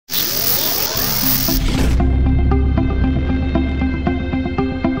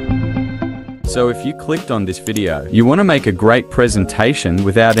So if you clicked on this video, you want to make a great presentation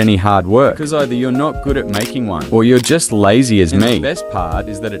without any hard work, because either you're not good at making one, or you're just lazy as me. The best part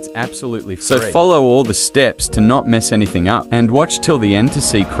is that it's absolutely free. So follow all the steps to not mess anything up, and watch till the end to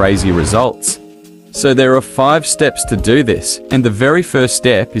see crazy results. So there are 5 steps to do this, and the very first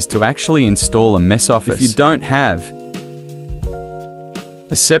step is to actually install a mess office. If you don't have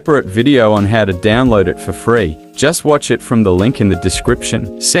a separate video on how to download it for free, just watch it from the link in the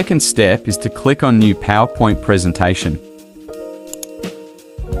description. Second step is to click on New PowerPoint Presentation.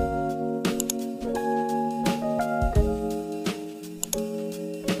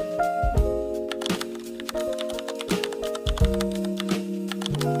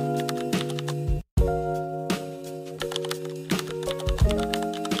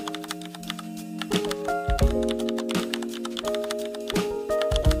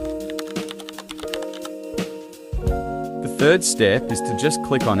 The third step is to just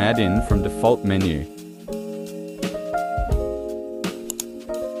click on Add In from default menu.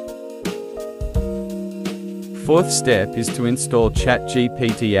 Fourth step is to install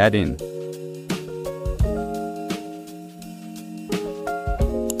ChatGPT add-in.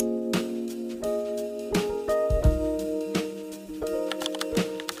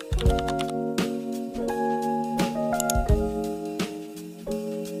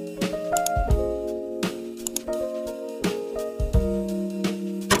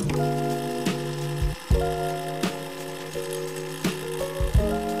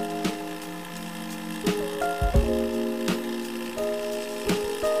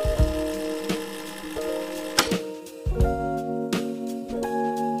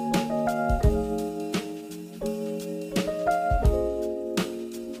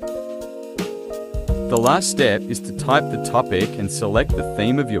 The last step is to type the topic and select the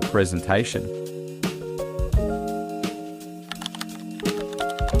theme of your presentation.